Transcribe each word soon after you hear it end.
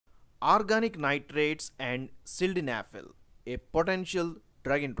Organic nitrates and sildenafil, a potential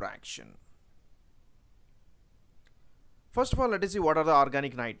drug interaction. First of all, let us see what are the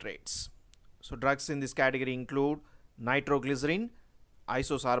organic nitrates. So drugs in this category include nitroglycerin,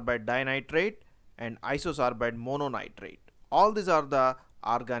 isosorbide dinitrate, and isosorbide mononitrate. All these are the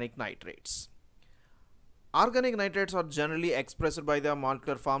organic nitrates. Organic nitrates are generally expressed by the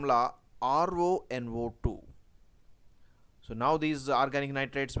molecular formula RONO2. So now these organic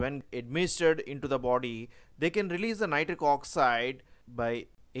nitrates, when administered into the body, they can release the nitric oxide by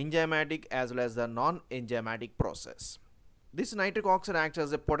enzymatic as well as the non-enzymatic process. This nitric oxide acts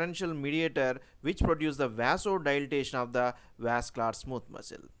as a potential mediator which produces the vasodilatation of the vascular smooth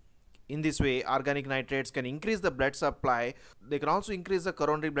muscle. In this way, organic nitrates can increase the blood supply. They can also increase the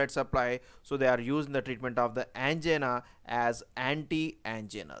coronary blood supply, so they are used in the treatment of the angina as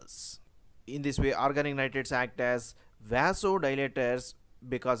anti-anginals. In this way, organic nitrates act as vasodilators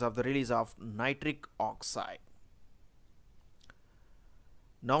because of the release of nitric oxide.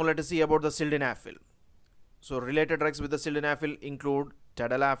 Now let us see about the sildenafil. So related drugs with the sildenafil include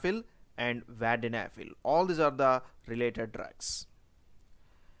tadalafil and vadinafil. All these are the related drugs.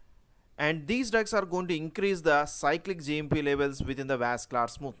 And these drugs are going to increase the cyclic GMP levels within the vascular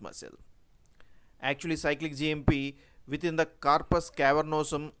smooth muscle. Actually, cyclic GMP within the corpus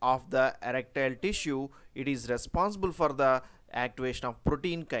cavernosum of the erectile tissue, it is responsible for the activation of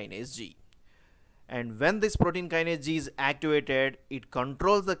protein kinase G. And when this protein kinase G is activated, it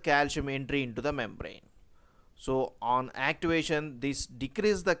controls the calcium entry into the membrane. So on activation, this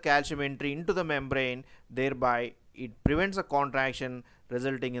decreases the calcium entry into the membrane, thereby it prevents a contraction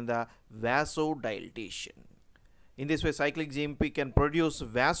resulting in the vasodilatation. In this way, cyclic GMP can produce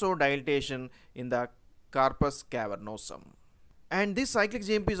vasodilatation in the corpus cavernosum. And this cyclic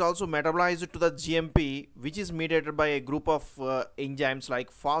GMP is also metabolized to the GMP, which is mediated by a group of enzymes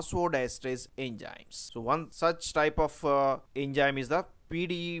like phosphodiesterase enzymes. So one such type of enzyme is the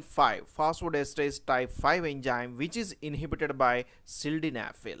PDE5, phosphodiesterase type 5 enzyme, which is inhibited by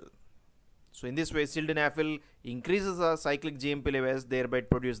sildenafil. So in this way, sildenafil increases the cyclic GMP levels, thereby it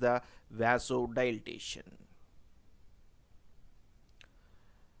produces the vasodilatation.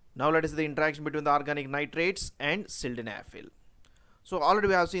 Now let us see the interaction between the organic nitrates and sildenafil. So already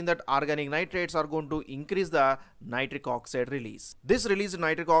we have seen that organic nitrates are going to increase the nitric oxide release. This released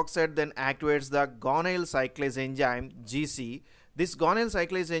nitric oxide then activates the guanyl cyclase enzyme GC. This guanyl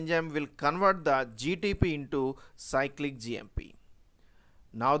cyclase enzyme will convert the GTP into cyclic GMP.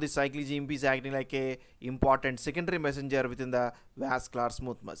 Now the cyclic GMP is acting like a important secondary messenger within the vascular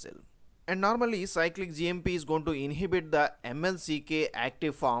smooth muscle. And normally cyclic GMP is going to inhibit the MLCK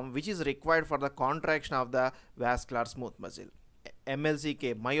active form, which is required for the contraction of the vascular smooth muscle.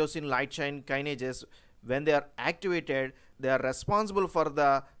 MLCK, myosin light chain kinases, when they are activated, they are responsible for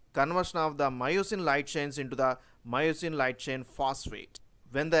the conversion of the myosin light chains into the myosin light chain phosphate.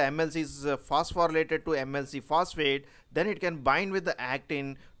 When the MLC is phosphorylated to MLC phosphate, then it can bind with the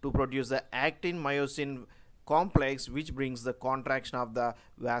actin to produce the actin myosin complex, which brings the contraction of the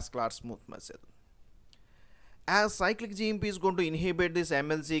vascular smooth muscle. As cyclic GMP is going to inhibit this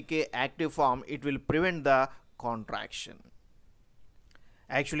MLCK active form, it will prevent the contraction.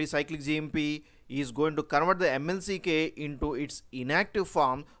 Actually, cyclic GMP is going to convert the MLCK into its inactive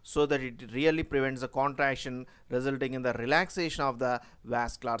form so that it really prevents the contraction, resulting in the relaxation of the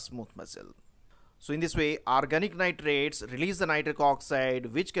vascular smooth muscle. So in this way, organic nitrates release the nitric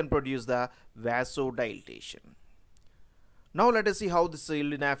oxide, which can produce the vasodilatation. Now let us see how the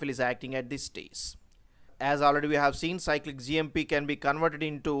sildenafil is acting at this stage. As already we have seen, cyclic GMP can be converted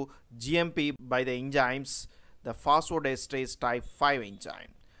into GMP by the enzymes, the phosphodiesterase type 5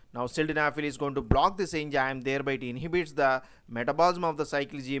 enzyme. Now sildenafil is going to block this enzyme, thereby it inhibits the metabolism of the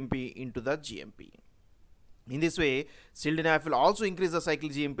cyclic GMP into the GMP. In this way, sildenafil also increases the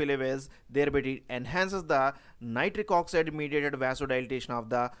cyclic GMP levels, thereby it enhances the nitric oxide mediated vasodilatation of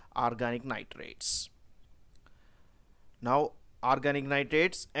the organic nitrates. Now organic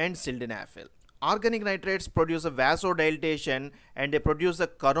nitrates and sildenafil. Organic nitrates produce a vasodilatation, and they produce the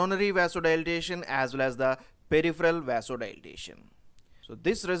coronary vasodilatation as well as the peripheral vasodilatation. So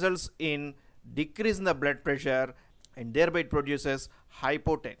this results in decrease in the blood pressure, and thereby it produces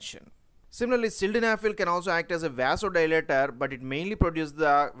hypotension. Similarly, sildenafil can also act as a vasodilator, but it mainly produces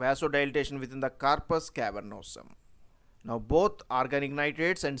the vasodilatation within the corpus cavernosum. Now both organic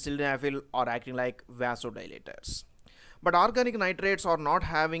nitrates and sildenafil are acting like vasodilators. But organic nitrates are not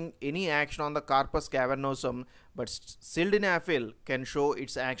having any action on the corpus cavernosum, but sildenafil can show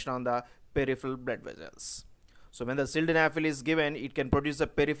its action on the peripheral blood vessels. So when the sildenafil is given, it can produce a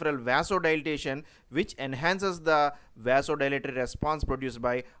peripheral vasodilatation which enhances the vasodilatory response produced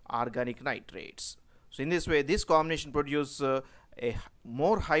by organic nitrates. So in this way, this combination produces a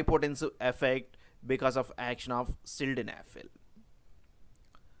more hypotensive effect because of action of sildenafil.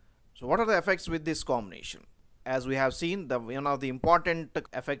 So what are the effects with this combination? As we have seen, one of the important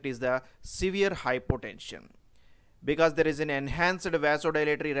effect is the severe hypotension. Because there is an enhanced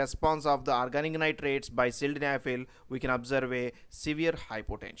vasodilatory response of the organic nitrates by sildenafil, we can observe a severe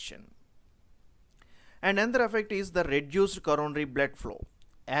hypotension. And another effect is the reduced coronary blood flow.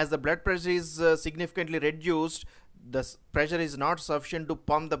 As the blood pressure is significantly reduced, the pressure is not sufficient to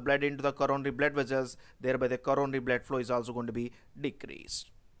pump the blood into the coronary blood vessels, thereby the coronary blood flow is also going to be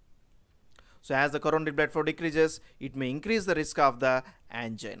decreased. So as the coronary blood flow decreases, it may increase the risk of the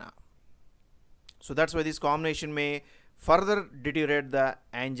angina. So that's why this combination may further deteriorate the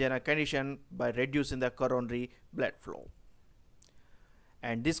angina condition by reducing the coronary blood flow.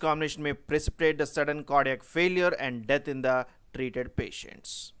 And this combination may precipitate the sudden cardiac failure and death in the treated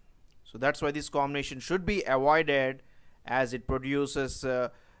patients. So that's why this combination should be avoided, as it produces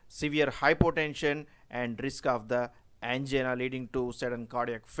severe hypotension and risk of the angina, leading to sudden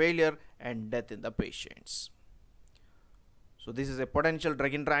cardiac failure and death in the patients. So this is a potential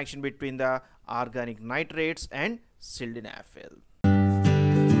drug interaction between the organic nitrates and sildenafil.